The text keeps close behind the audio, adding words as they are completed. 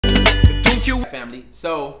family.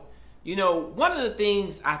 So, you know, one of the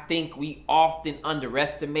things I think we often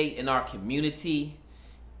underestimate in our community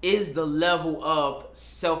is the level of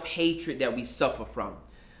self-hatred that we suffer from.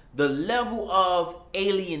 The level of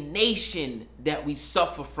alienation that we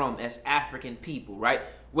suffer from as African people, right?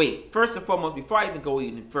 Wait, first and foremost, before I even go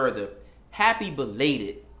even further, happy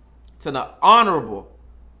belated to the Honorable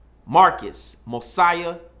Marcus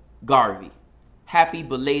Mosiah Garvey. Happy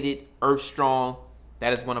belated Earth Strong.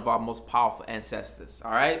 That is one of our most powerful ancestors,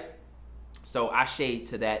 all right? So I shade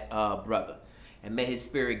to that brother, and may his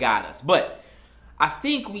spirit guide us. But I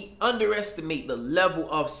think we underestimate the level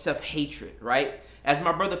of self-hatred, right? As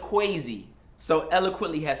my brother Quasi so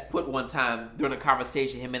eloquently has put one time during a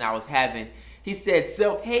conversation him and I was having, he said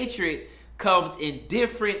self-hatred comes in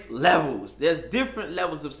different levels. There's different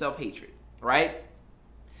levels of self-hatred, right?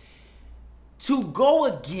 To go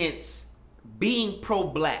against being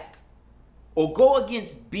pro-black or go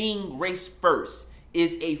against being race first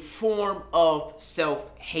is a form of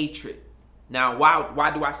self-hatred. Now,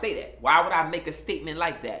 why do I say that? Why would I make a statement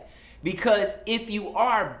like that? Because if you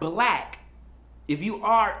are black, if you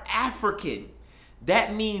are African,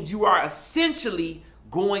 that means you are essentially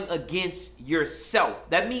going against yourself.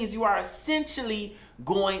 That means you are essentially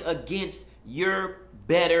going against your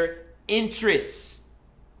better interests.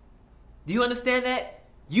 Do you understand that?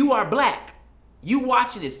 You are black. You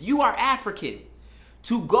watching this, you are African.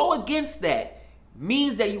 To go against that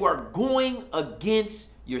means that you are going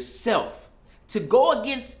against yourself. To go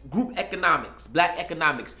against group economics, black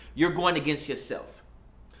economics, you're going against yourself.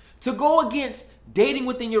 To go against dating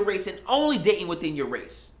within your race and only dating within your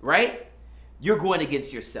race, right? You're going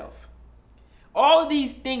against yourself. All of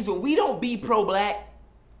these things, when we don't be pro-black,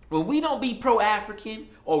 when we don't be pro-African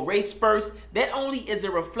or race first, that only is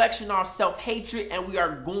a reflection of our self-hatred, and we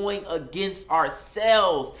are going against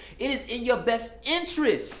ourselves. It is in your best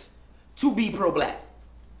interest to be pro-black.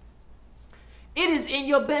 It is in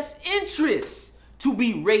your best interest to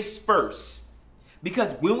be race first.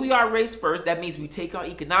 Because when we are race first, that means we take our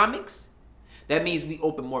economics. That means we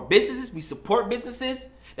open more businesses. We support businesses.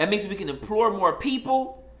 That means we can employ more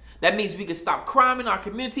people. That means we can stop crime in our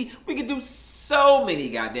community. We can do so many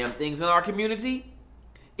goddamn things in our community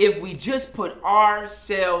if we just put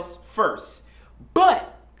ourselves first.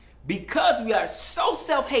 But because we are so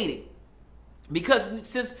self-hating,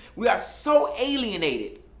 since we are so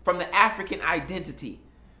alienated from the African identity,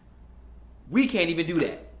 we can't even do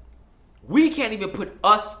that. We can't even put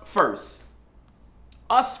us first.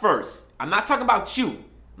 Us first. I'm not talking about you.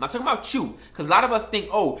 I'm not talking about you. Because a lot of us think,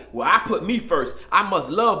 oh, well, I put me first. I must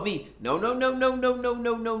love me. No, no, no, no, no, no,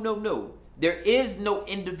 no, no, no, no. There is no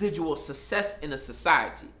individual success in a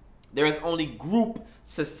society. There is only group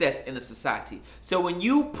success in a society. So when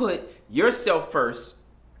you put yourself first,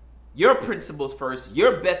 your principles first,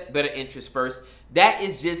 your better interest first, that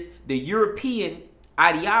is just the European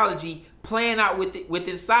ideology playing out with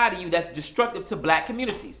inside of you that's destructive to black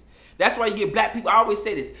communities. That's why you get black people. I always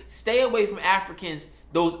say this: stay away from Africans,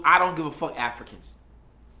 those I don't give a fuck Africans.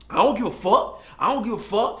 I don't give a fuck. I don't give a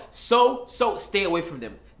fuck. So stay away from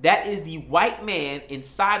them. That is the white man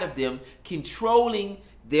inside of them controlling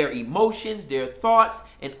their emotions, their thoughts,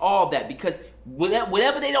 and all that. Because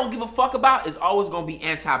whatever they don't give a fuck about is always going to be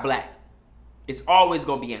anti-black. It's always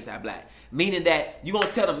going to be anti-black. Meaning that you're going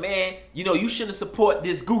to tell them, man, you know, you shouldn't support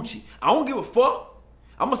this Gucci. I don't give a fuck.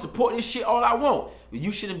 I'm going to support this shit all I want.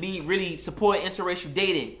 You shouldn't be really supporting interracial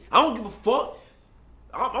dating. I don't give a fuck.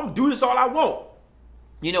 I'm going to do this all I want.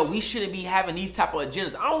 You know, we shouldn't be having these type of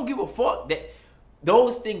agendas. I don't give a fuck. That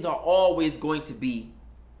those things are always going to be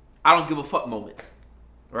I don't give a fuck moments.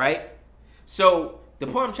 Right? So the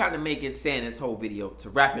point I'm trying to make in saying this whole video, to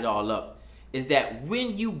wrap it all up, is that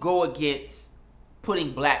when you go against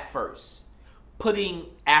putting black first, putting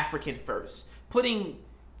African first, putting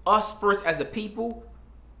us first as a people,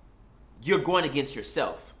 you're going against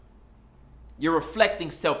yourself. You're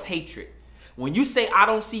reflecting self-hatred. When you say, I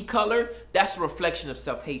don't see color, that's a reflection of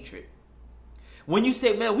self-hatred. When you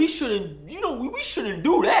say, man, we shouldn't, you know, we shouldn't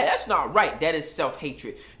do that. That's not right. That is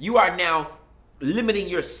self-hatred. You are now limiting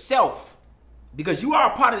yourself because you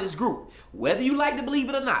are a part of this group. Whether you like to believe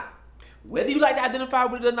it or not, whether you like to identify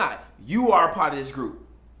with it or not, you are a part of this group.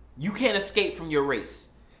 You can't escape from your race.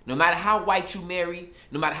 No matter how white you marry,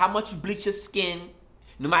 no matter how much you bleach your skin,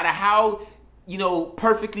 no matter how, you know,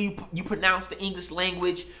 perfectly you pronounce the English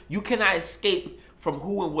language, you cannot escape from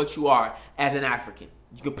who and what you are as an African.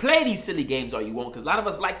 You can play these silly games all you want, because a lot of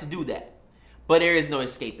us like to do that. But there is no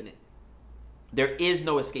escaping it. There is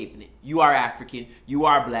no escaping it. You are African. You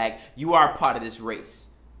are black. You are a part of this race.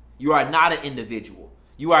 You are not an individual.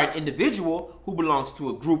 You are an individual who belongs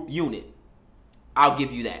to a group unit. I'll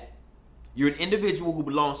give you that. You're an individual who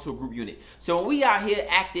belongs to a group unit. So when we out here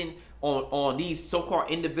acting on these so-called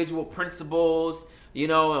individual principles, you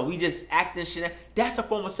know, and we just acting shit, that's a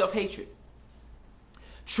form of self-hatred.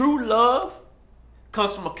 True love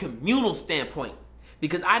comes from a communal standpoint.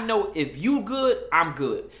 Because I know if you good, I'm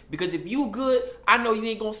good. Because if you good, I know you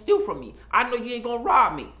ain't gonna steal from me. I know you ain't gonna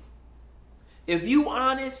rob me. If you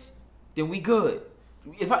honest, then we good.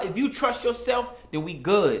 If you trust yourself, then we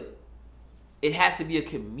good. It has to be a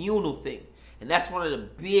communal thing. And that's one of the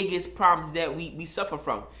biggest problems that we suffer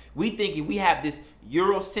from. We think if we have this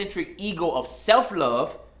Eurocentric ego of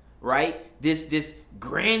self-love, right? This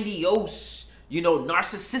grandiose, you know,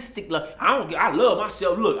 narcissistic love. I love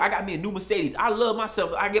myself. Look, I got me a new Mercedes. I love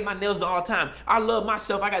myself. I get my nails done all the time. I love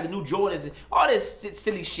myself. I got the new Jordans. All this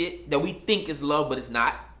silly shit that we think is love, but it's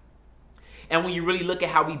not. And when you really look at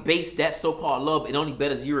how we base that so-called love, it only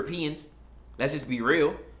betters Europeans. Let's just be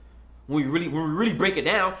real. When we really break it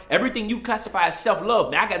down, everything you classify as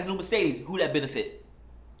self-love. Now I got the new Mercedes. Who that benefit?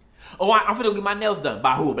 Oh, I'm finna go get my nails done.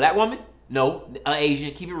 By who? A black woman? No, an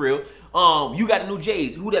Asian. Keep it real. You got the new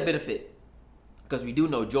J's. Who that benefit? Because we do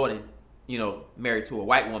know Jordan, you know, married to a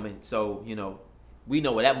white woman. So, you know, we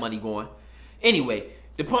know where that money going. Anyway,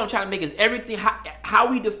 the point I'm trying to make is everything,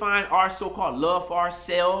 how we define our so-called love for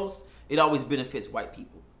ourselves, it always benefits white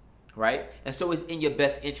people, right? And so it's in your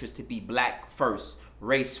best interest to be black first,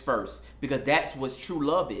 race first, because that's what true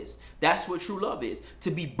love is. That's what true love is.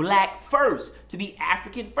 To be black first, to be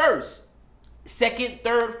African first, second,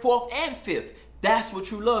 third, fourth, and fifth. That's what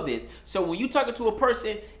true love is. So when you talking to a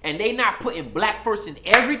person and they not putting black first in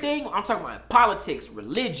everything, I'm talking about politics,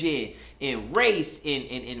 religion, in race,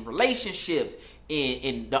 in relationships,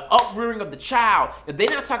 in the uprearing of the child, if they're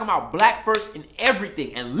not talking about black first in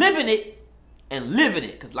everything and living it,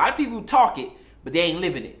 because a lot of people talk it, but they ain't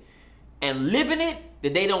living it, and living it,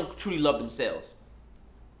 then they don't truly love themselves.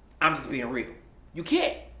 I'm just being real. You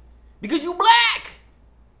can't, because you black.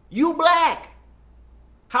 You black.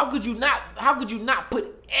 How could you not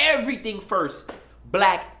put everything first,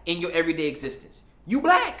 black, in your everyday existence? You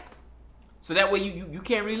black. So that way you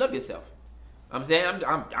can't really love yourself. I'm saying,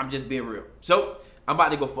 I'm just being real. So I'm about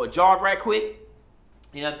to go for a jog right quick.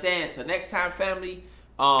 You know what I'm saying? So next time, family,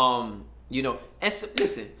 you know, and so,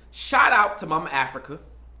 listen, shout out to Mama Africa.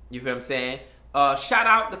 You feel what I'm saying? Shout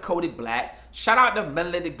out to Coded Black. Shout out to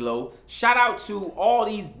Melanated Glow. Shout out to all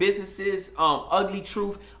these businesses, Ugly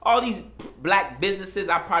Truth, all these black businesses.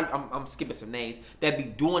 I'm skipping some names that be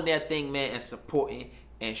doing their thing, man, and supporting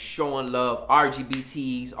and showing love.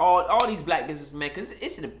 RGBTs, all these black businesses, man, because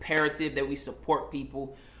it's an imperative that we support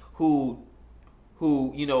people who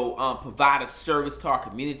you know, provide a service to our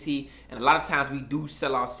community. And a lot of times we do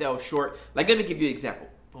sell ourselves short. Like, let me give you an example.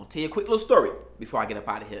 I'm gonna tell you a quick little story before I get up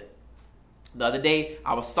out of here. The other day,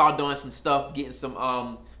 I was doing some stuff, getting some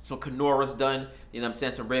Kenoras done. You know what I'm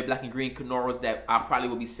saying? Some red, black, and green Kenoras that I probably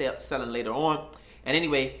will be selling later on. And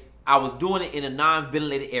anyway, I was doing it in a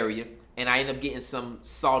non-ventilated area, and I ended up getting some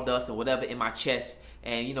sawdust and whatever in my chest,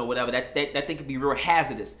 and you know, whatever. That thing could be real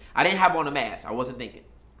hazardous. I didn't have on a mask. I wasn't thinking.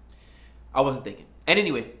 And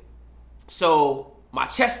anyway, so my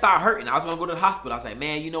chest started hurting. I was gonna go to the hospital. I was like,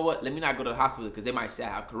 man, you know what? Let me not go to the hospital because they might say I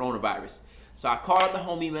have coronavirus. So I called up the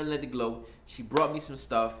homie Melanated Glow. She brought me some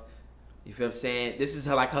stuff. You feel what I'm saying? This is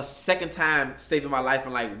her second time saving my life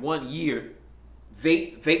in like 1 year.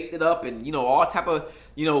 Vaped it up, and you know, all type of,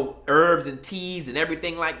 you know, herbs and teas and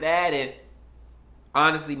everything like that. And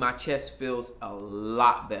honestly, my chest feels a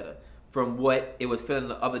lot better from what it was feeling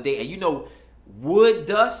the other day. And you know, wood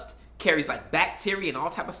dust carries like bacteria and all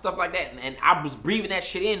type of stuff like that. And I was breathing that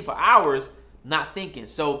shit in for hours, not thinking.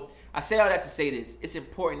 So I say all that to say this. It's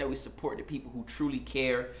important that we support the people who truly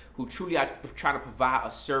care, who truly are trying to provide a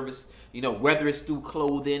service, you know, whether it's through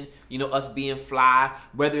clothing, you know, us being fly,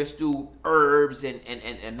 whether it's through herbs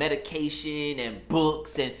and medication and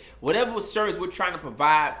books and whatever service we're trying to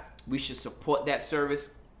provide, we should support that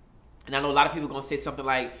service. And I know a lot of people are going to say something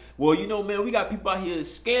like, well, you know, man, we got people out here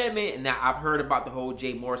scamming. And now I've heard about the whole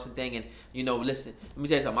Jay Morrison thing. And, you know, listen, let me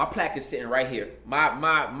tell you something. My plaque is sitting right here.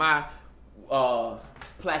 My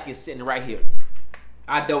plaque is sitting right here.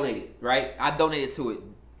 I donated, right? I donated to it,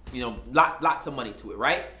 you know, lots of money to it,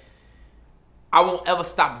 right? I won't ever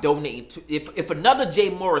stop donating to, if another Jay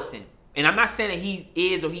Morrison, and I'm not saying that he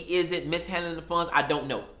is or he isn't mishandling the funds, I don't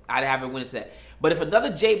know. I haven't went into that. But if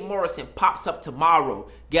another Jay Morrison pops up tomorrow,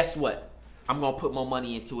 guess what? I'm going to put more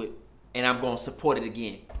money into it, and I'm going to support it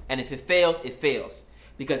again. And if it fails, it fails.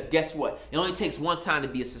 Because guess what? It only takes one time to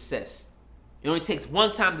be a success. It only takes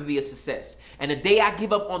one time to be a success. And the day I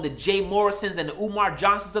give up on the Jay Morrisons and the Umar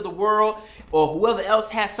Johnsons of the world, or whoever else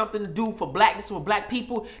has something to do for blackness or black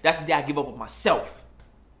people, that's the day I give up on myself.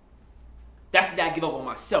 That's the day I give up on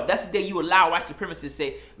myself. That's the day you allow white supremacists to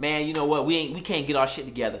say, man, you know what, we can't get our shit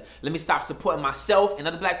together. Let me stop supporting myself and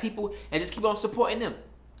other black people and just keep on supporting them.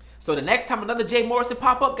 So the next time another Jay Morrison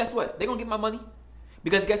pop up, guess what? They're going to get my money.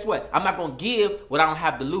 Because guess what? I'm not going to give what I don't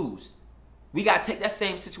have to lose. We got to take that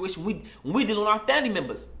same situation when we dealing with our family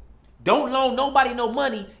members. Don't loan nobody no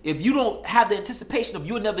money if you don't have the anticipation of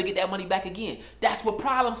you'll never get that money back again. That's where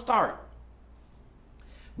problems start.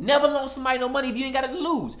 Never loan somebody no money if you ain't got it to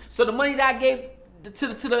lose. So the money that I gave to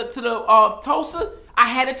the Tulsa, I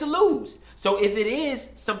had it to lose. So if it is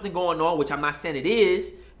something going on, which I'm not saying it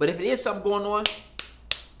is, but if it is something going on,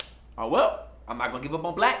 oh well, I'm not gonna give up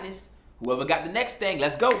on blackness. Whoever got the next thing,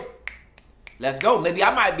 let's go. Let's go. Maybe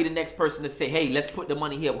I might be the next person to say, hey, let's put the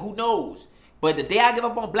money here. Who knows? But the day I give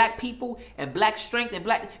up on black people and black strength and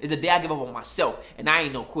black is the day I give up on myself. And I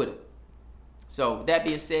ain't no quitter. So that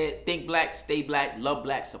being said, think black, stay black, love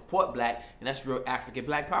black, support black, and that's real African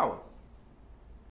black power.